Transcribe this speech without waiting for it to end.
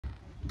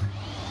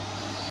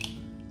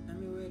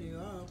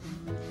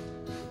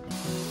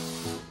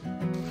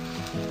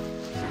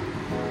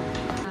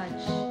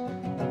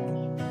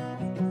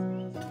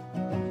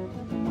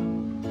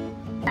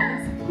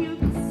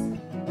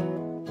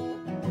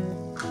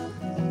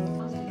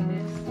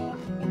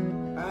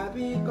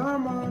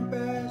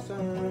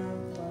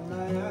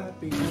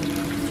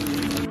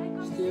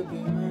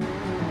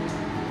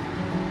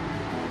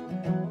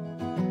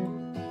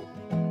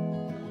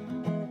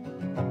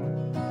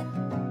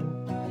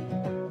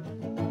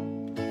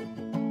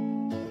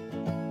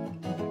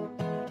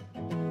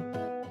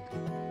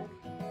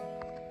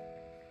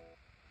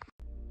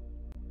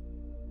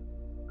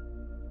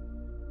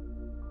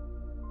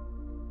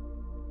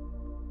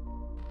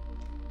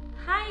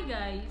Hi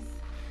guys.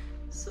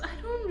 So I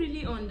don't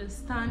really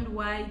understand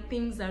why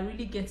things are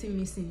really getting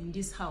missing in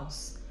this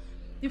house.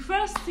 The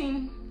first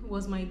thing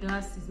was my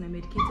glasses, my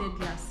medicated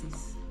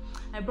glasses.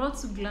 I brought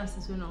 2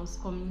 glasses when I was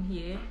coming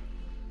here,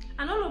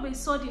 and all of a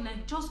sudden I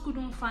just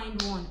couldn't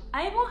find one.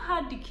 I even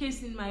had the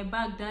case in my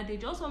bag that day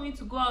just for me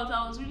to go out.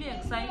 I was really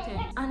excited,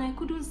 and I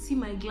couldn't see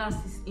my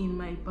glasses in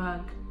my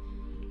bag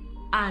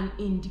and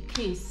in the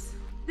case.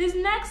 This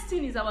next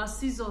thing is our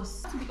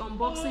scissors. To be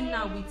unboxing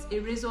now with a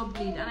razor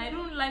blade, and I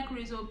don't like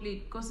razor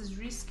blade because it's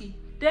risky.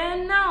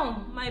 Then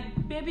now my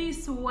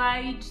baby's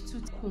wide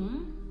tooth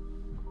comb,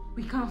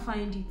 we can't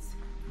find it.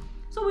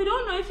 So we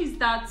don't know if it's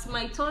that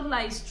my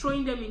toddler is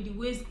throwing them in the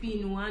waste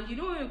bin, and you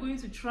know when you're going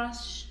to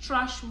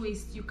trash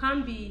waste, you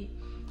can't be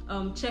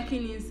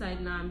checking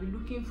inside now and be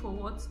looking for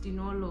what did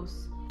not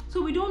lost.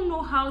 So we don't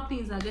know how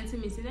things are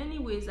getting missing.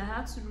 Anyways, I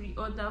had to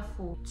reorder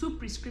for 2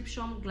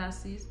 prescription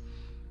glasses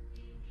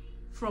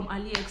from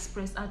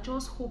AliExpress. I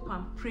just hope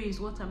and pray is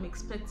what I'm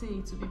expecting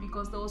it to be,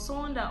 because there was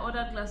someone that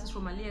ordered glasses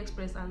from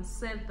AliExpress and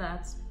said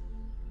that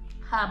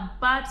her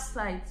bad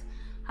sight,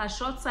 her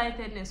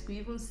short-sightedness could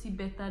even see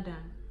better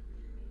than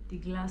the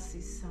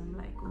glasses. I'm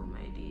like, oh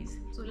my days.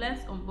 So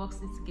let's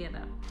unbox it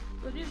together.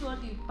 So this is what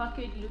the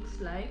package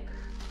looks like.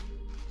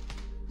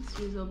 This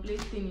razor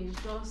blade thing is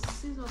just,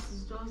 scissors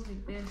is just the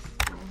best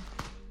for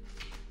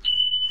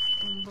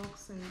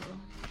unboxing though.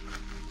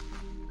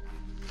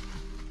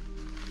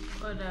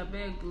 God I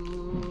beg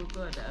you,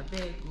 God I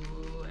beg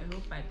you. I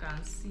hope I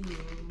can see you.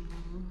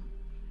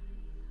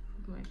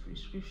 My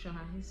prescription,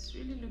 it's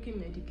really looking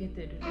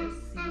medicated. Let's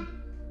see.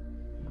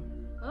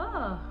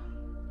 Oh,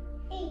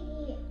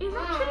 it's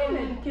actually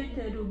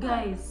medicated, oh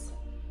guys.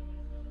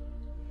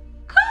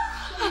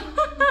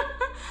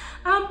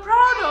 I'm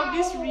proud of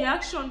this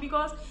reaction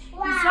because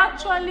it's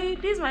actually,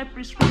 this is my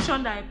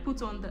prescription that I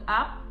put on the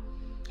app,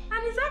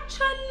 and it's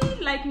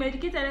actually like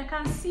medicated. I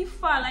can see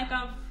far, like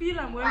I can feel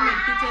I'm wearing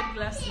medicated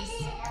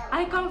glasses.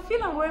 I can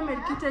feel I'm wearing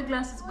medicated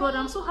glasses. God,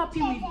 I'm so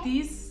happy with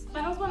this.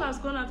 My husband has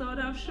gone out, I would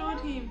have showed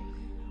him.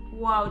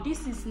 Wow,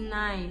 this is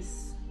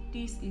nice.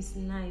 This is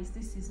nice.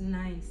 This is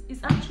nice.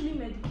 It's actually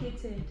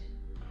medicated.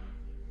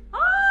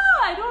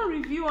 I don't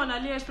review on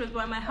AliExpress,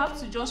 but I might have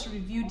to just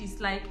review this.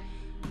 Like,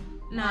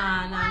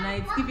 nah,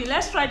 it's giving.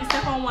 Let's try the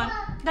second one.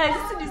 Guys,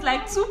 this thing is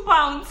like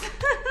 £2.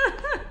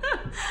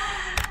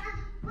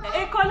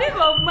 A colleague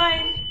of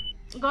mine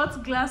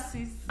got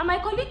glasses, and my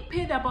colleague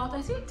paid about,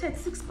 I think,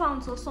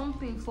 £36 or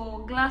something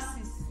for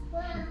glasses.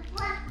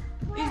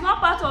 It's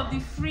not part of the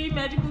free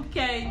medical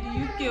care in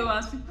the UK,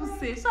 as people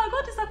say. So I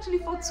got this actually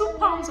for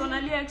 £2 on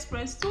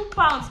AliExpress.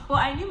 £2, but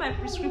I knew my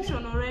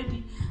prescription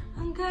already.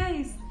 And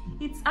guys,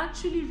 it's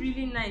actually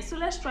really nice. So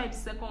let's try the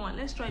second one.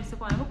 Let's try the second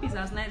one. I hope it's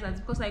as nice as,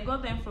 because I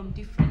got them from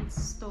different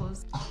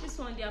stores. This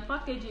one, their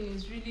packaging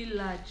is really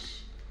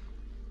large.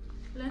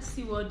 Let's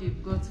see what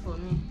they've got for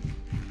me.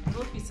 I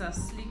hope it's as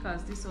sleek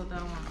as this other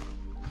one.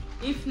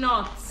 If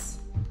not,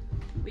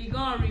 we're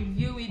gonna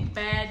review it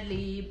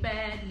badly.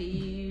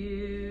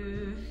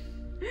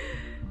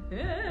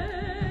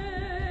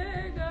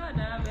 God,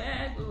 I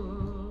beg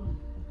you.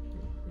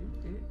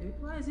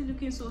 Why is it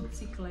looking so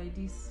thick like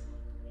this?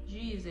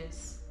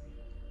 Jesus.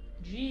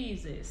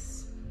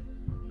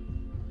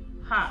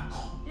 Ha!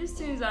 These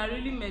things are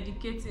really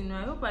medicating.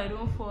 I hope I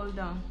don't fall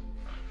down.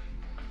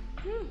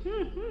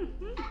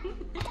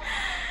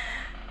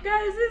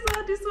 Guys, this is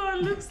what this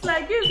one looks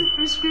like. This is the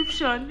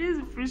prescription. This is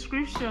the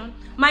prescription.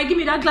 Mike, give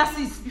me that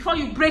glasses before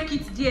you break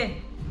it, dear.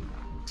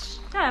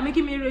 Yeah, you're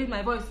making me raise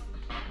my voice.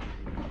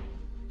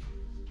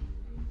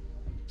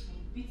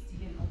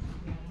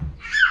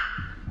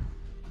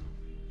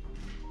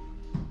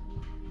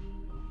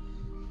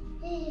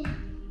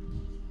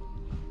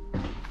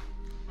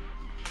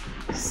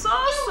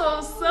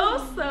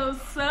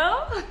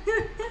 So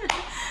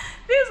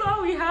this is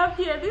what we have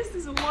here. This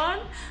is one,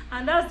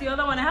 and that's the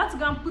other one. I had to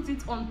go and put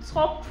it on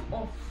top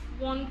of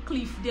one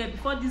cliff there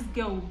before this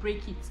girl will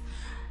break it.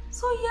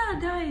 So yeah,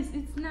 guys,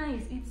 it's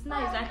nice. It's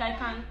nice. Like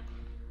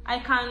I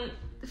can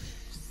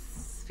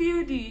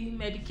feel the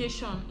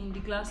medication in the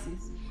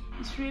glasses.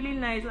 It's really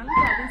nice. And look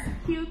at this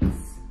cute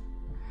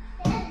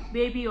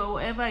baby or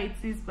whatever it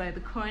is by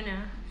the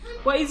corner.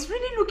 But it's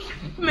really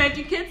looking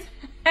medicated.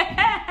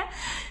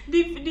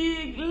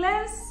 The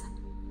lens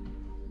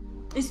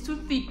is too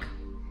thick.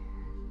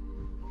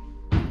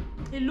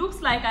 It looks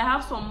like I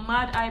have some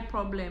mad eye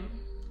problem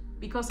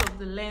because of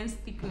the lens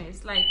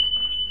thickness. Like,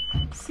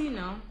 see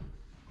now,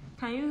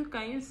 can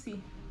you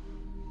see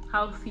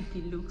how thick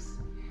it looks?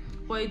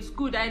 But it's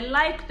good. I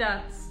like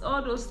that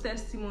all those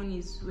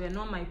testimonies were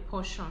not my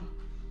portion.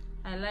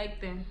 I like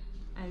them.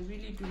 I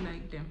really do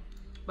like them,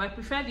 but I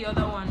prefer the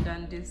other one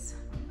than this.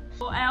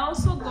 So I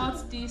also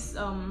got this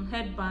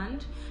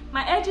headband.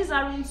 My edges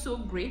aren't so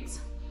great,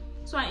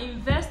 so I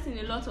invest in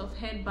a lot of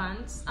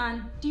headbands,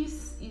 and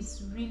this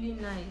is really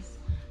nice.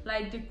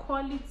 Like, the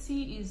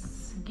quality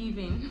is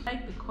giving. I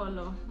like the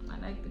color. I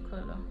like the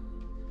color.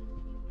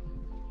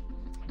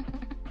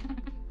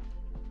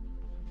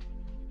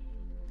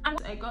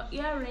 And I got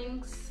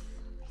earrings.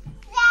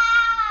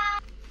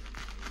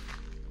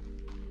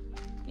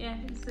 Yeah,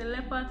 it's a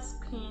leopard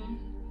skin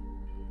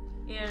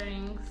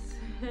earrings.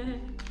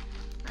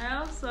 I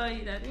also saw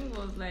it, I think it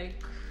was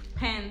like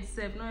pence,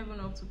 not even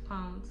up to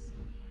pounds.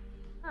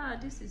 Ah,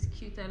 this is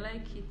cute, I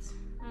like it.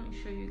 Let me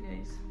show you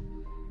guys.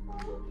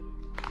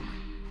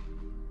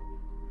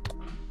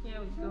 Here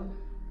we go.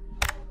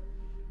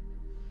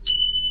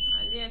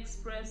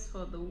 AliExpress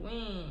for the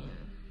win.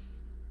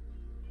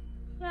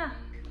 Yeah,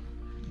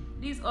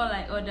 this is all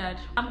I ordered.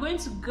 I'm going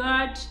to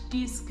guard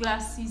these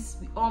glasses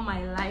with all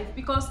my life,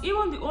 because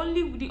even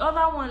the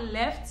other one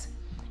left,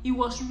 it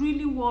was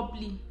really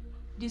wobbly.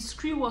 The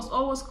screw was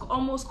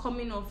almost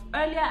coming off.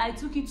 Earlier I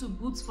took it to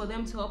Boots for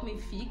them to help me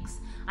fix,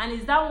 and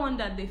it's that one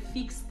that they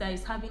fixed that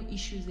is having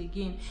issues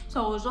again.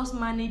 So I was just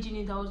managing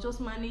it. I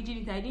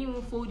didn't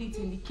even fold it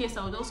in the case.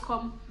 I would just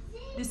come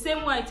the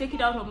same way I take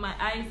it out of my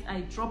eyes,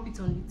 I drop it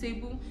on the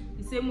table.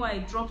 The same way I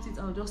dropped it,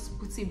 I'll just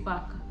put it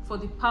back for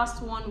the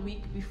past 1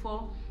 week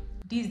before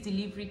this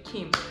delivery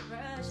came.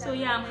 So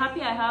yeah, I'm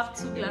happy I have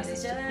 2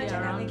 glasses to play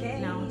around with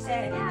now.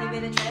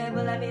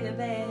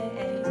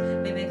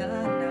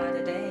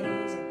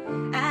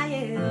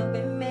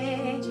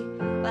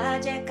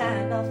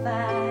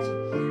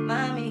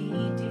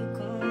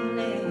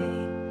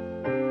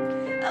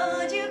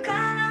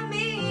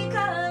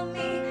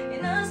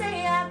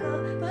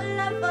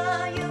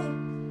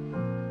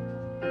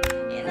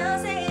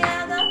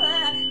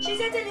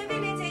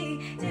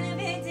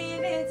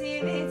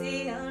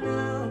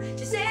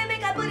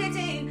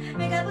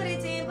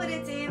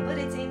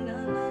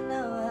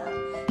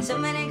 So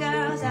many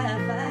girls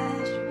have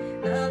flashed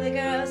you, no big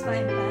girls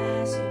find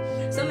past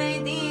you. So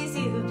many things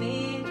you've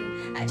been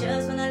through. I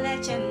just wanna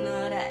let you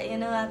know that you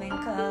know I've been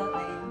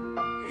calling.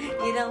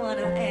 You don't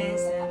wanna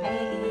answer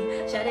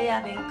me. Shawty,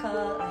 I've been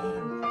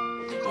calling.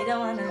 You don't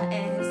wanna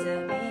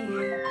answer me.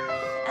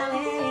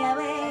 Away,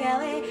 away,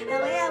 away,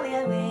 away, away, away,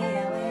 away,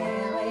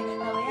 away,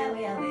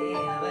 away,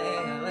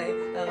 away,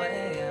 away,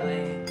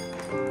 away.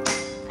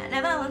 I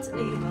never want to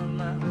leave,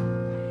 mama.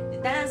 You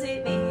dance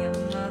with me,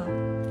 mama.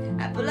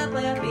 I pull up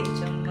on your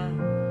picture, ma.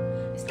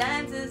 It's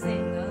time to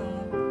sing,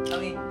 oh,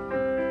 okay.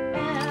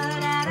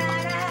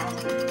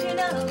 You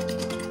know,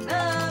 no,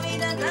 me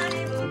don't run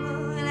it,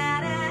 boo, la,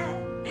 la.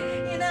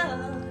 You know,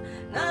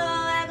 no,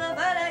 I go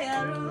follow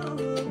your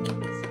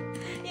rules.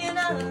 You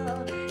know,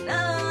 no,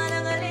 I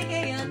don't go lick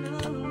your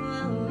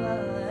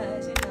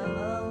nose. You know,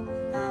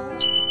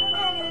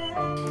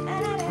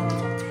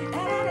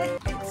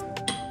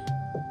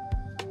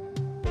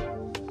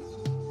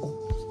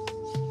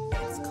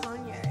 it's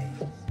Kanye.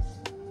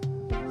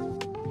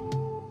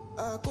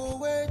 I go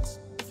wait,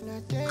 if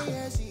not 10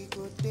 years it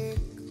go take.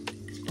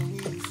 Only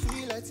you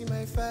feel like in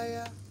my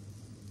fire.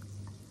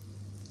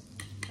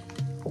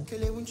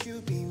 Kelly, won't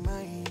you be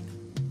mine?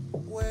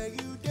 Where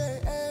you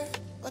there?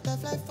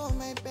 Butterfly for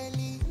my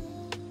belly.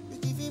 You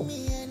giving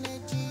me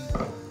energy.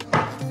 I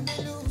don't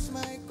lose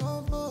my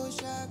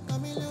composure. Got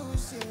me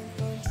losing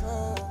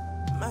control.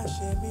 My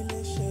shame,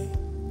 le shame.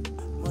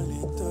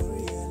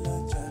 Molitory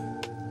eloja.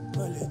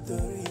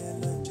 Molitory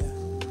eloja.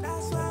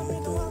 That's why I'm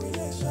in a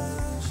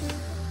relationship.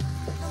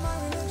 I'm a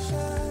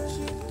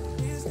relationship.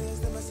 Business,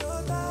 them are so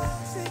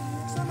toxic.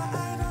 So my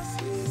eye don't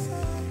see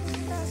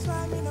something. That's why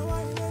I'm in a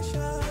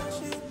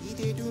relationship. He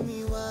did do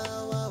me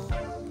wow wow.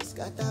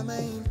 Scatter my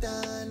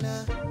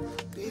intana.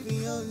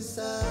 Baby on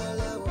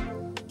sala.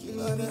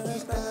 Killing me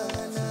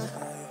kitana.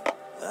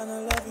 Gonna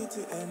love you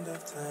to end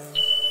of time.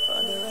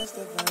 For the rest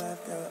of my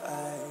life, girl, I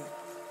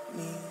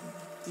need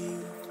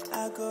you.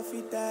 I go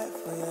fit die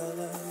for your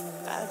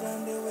love. I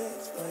done the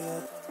wait for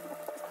your.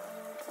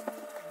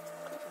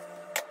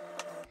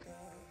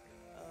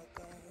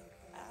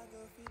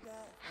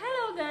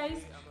 Hello guys,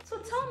 so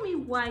tell me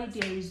why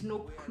there is no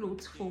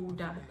clothes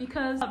folder,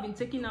 because I've been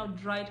taking out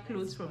dried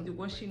clothes from the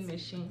washing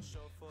machine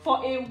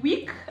for a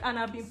week and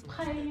I've been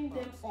piling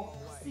them up.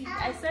 See,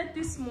 I said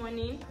this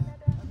morning,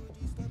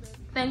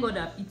 thank God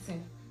I've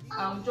eaten.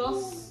 I'll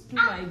just do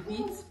my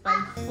bit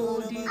by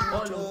folding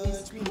all of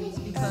these clothes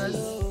because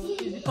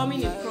it's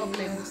becoming a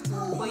problem.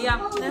 But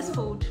yeah, let's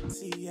fold.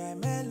 See, I'm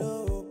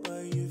mellow,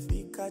 but you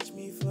feel catch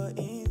me for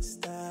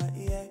Insta,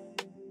 yeah.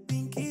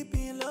 Been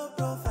keeping low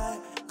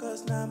profile,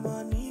 cause now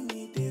money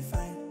me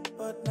define.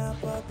 But now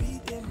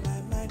Bobby in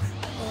my mind, I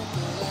won't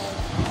go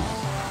like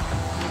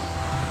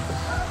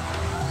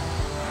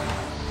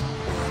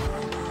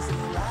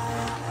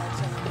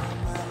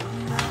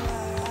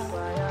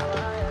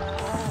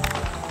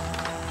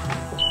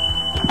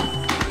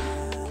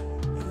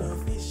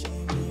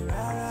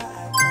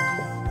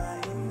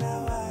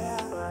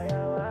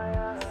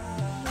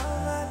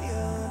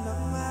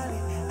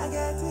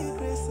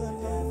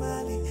Sunday.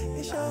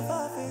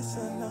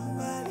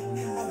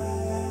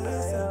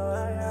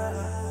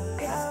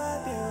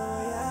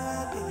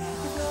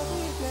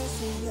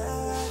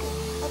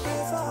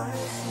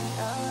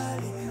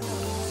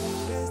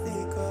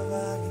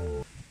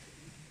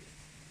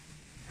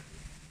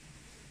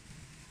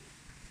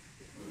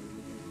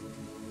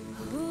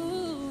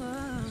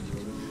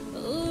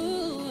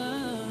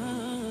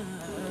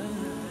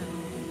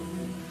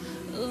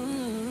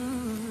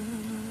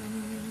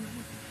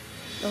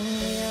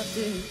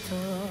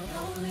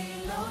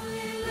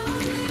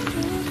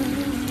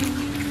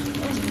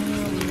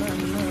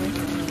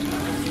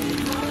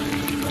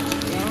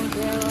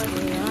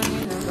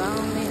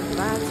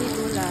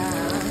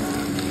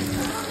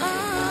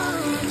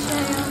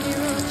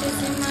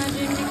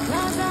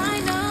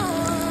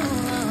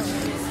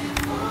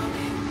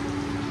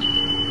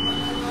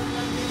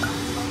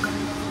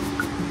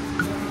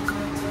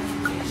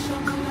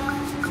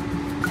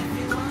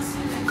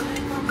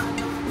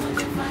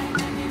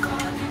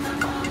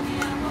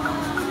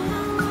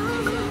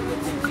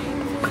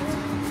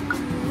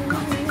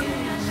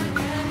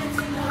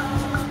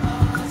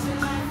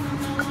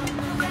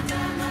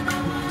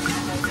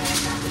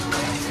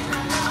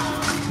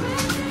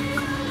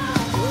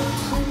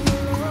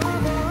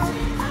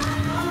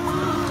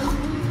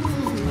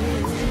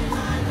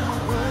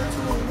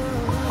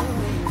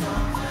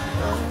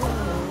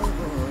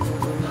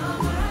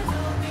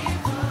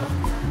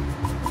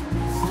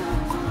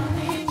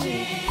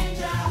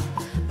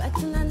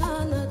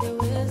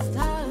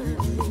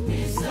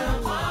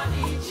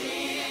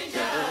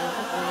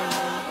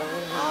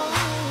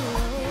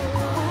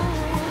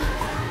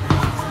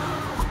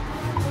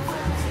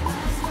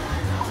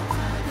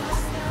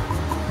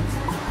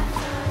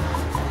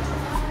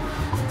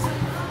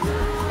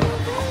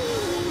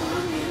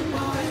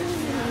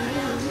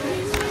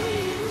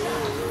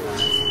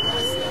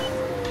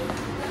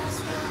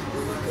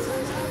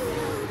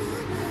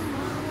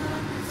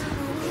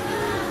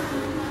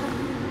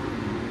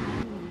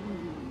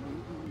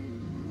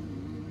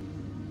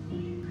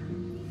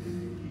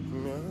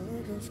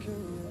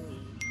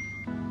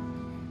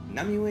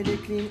 Nami where they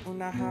clean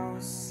on a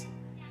house,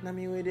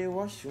 Nami where they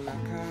wash on a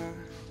car,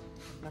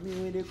 Nami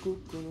where they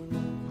cook on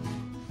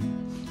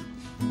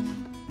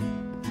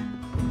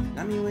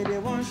Nami where they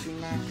wash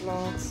on a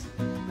clothes,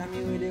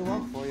 Nami where they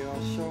work for your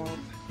shop,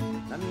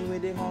 Nami where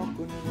they hawk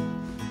on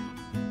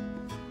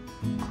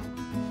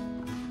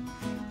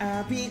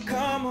I be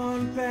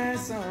common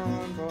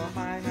person for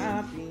my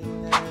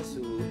happiness,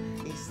 so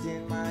it's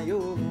in my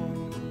own.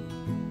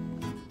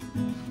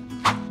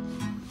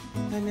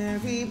 And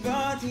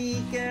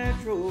everybody get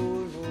roll,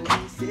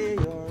 no, say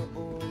your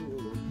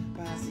own,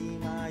 passing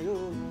my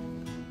own.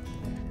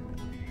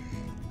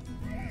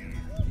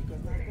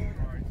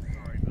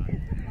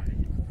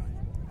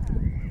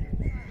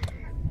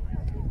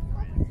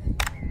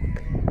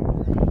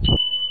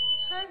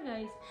 Hi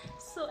guys,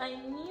 so I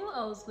knew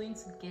I was going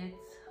to get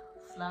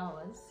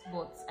flowers,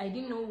 but I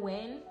didn't know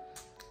when.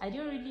 I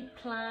didn't really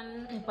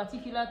plan a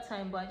particular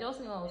time, but I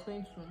just knew I was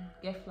going to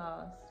get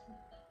flowers.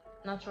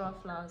 Natural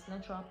flowers,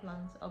 natural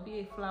plants. I'll be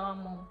a flower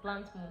mom,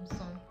 plant mom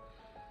soon.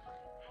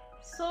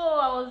 So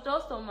I was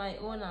just on my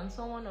own, and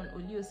someone on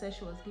Olio said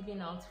she was giving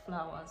out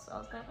flowers. I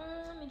was like,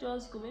 let me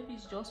just go. Maybe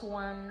it's just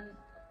one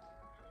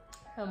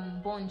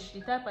bunch,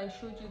 the type I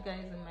showed you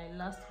guys in my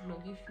last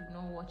vlog. If you've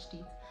not watched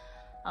it,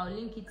 I'll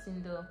link it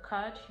in the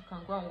card. You can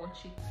go and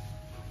watch it.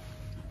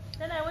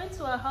 Then I went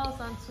to her house,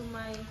 and to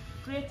my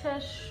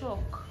greatest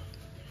shock,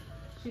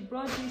 she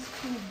brought these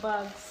 2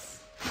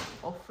 bags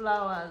of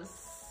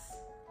flowers.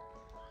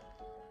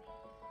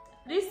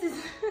 This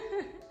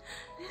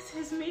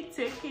is me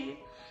taking.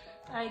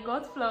 I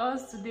got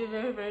flowers today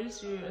very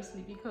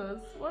seriously, because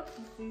what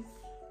is this?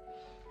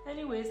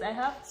 Anyways, I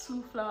have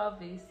 2 flower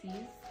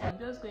vases. I'm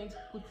just going to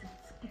put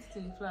it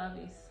in the flower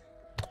vase.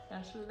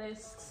 Yeah, so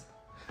let's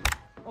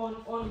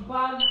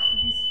unbag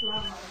these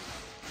flowers.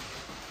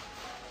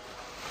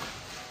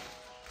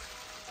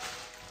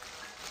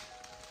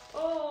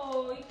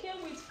 Oh, it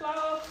came with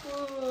flower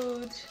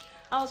food.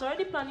 I was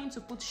already planning to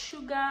put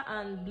sugar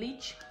and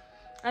bleach.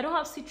 I don't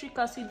have citric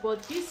acid,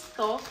 but this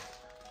stuff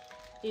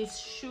is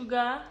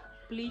sugar,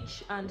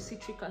 bleach, and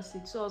citric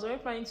acid. So I was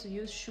already planning to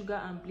use sugar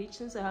and bleach,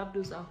 since I have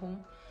those at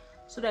home,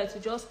 so that it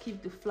will just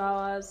keep the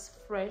flowers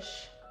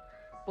fresh.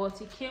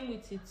 But it came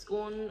with its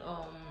own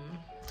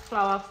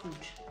flower food.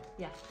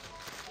 Yeah,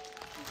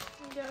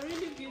 they're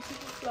really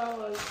beautiful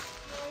flowers.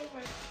 Oh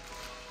my.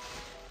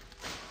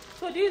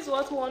 So this is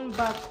what one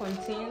bag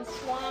contains.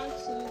 1,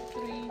 2,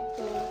 3,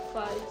 4,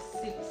 5,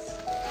 6.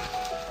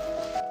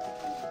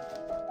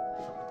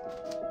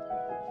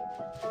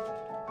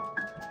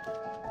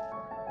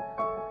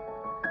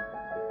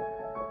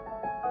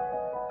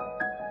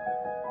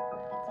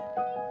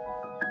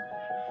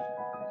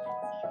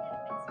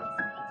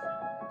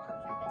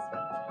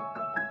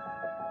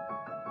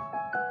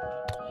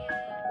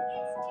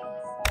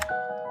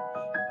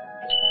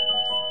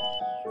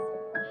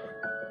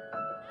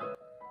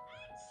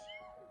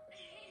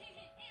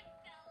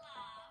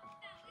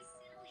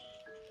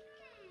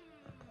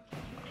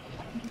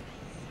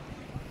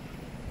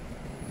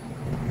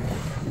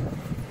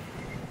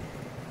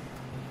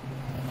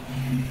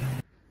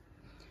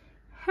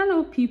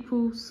 Hello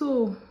people,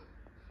 so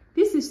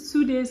this is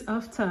 2 days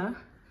after,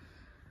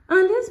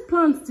 and these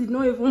plants did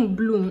not even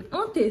bloom,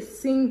 not a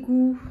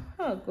single.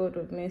 Oh God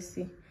of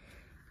mercy.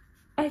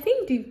 I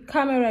think the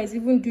camera is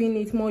even doing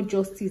it more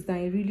justice than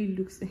it really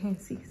looks.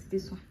 See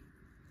this one.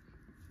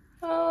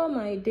 Oh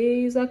my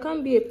days, I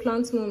can't be a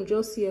plant mom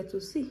just here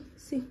to see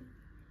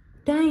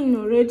dying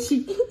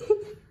already.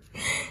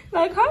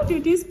 Like, how do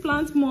these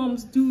plant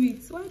moms do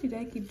it? Why did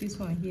I keep this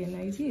one here now?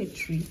 Is it a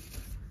tree?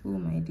 Oh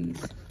my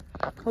days.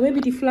 Or maybe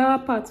the flower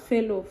part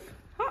fell off.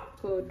 Oh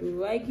God,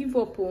 oh, I give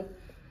up. Oh,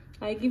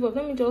 I give up.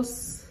 Let me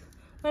just,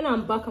 when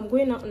I'm back, I'm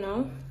going out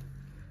now.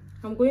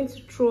 I'm going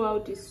to throw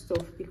out this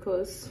stuff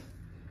because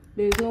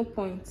there's no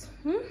point.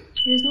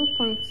 There's no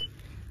point.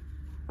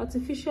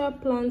 Artificial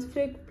plants,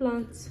 fake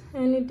plants,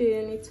 any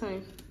day,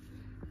 anytime.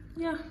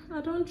 Yeah,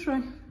 I don't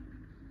try.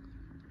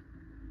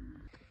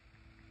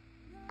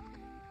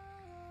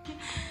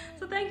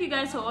 So thank you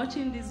guys for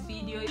watching this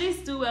video. Please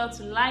do well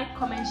to like,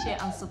 comment, share,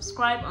 and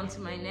subscribe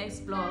until my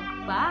next vlog.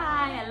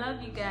 Bye. I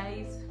love you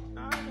guys.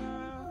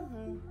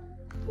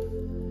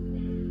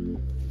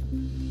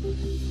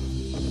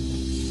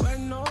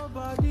 When no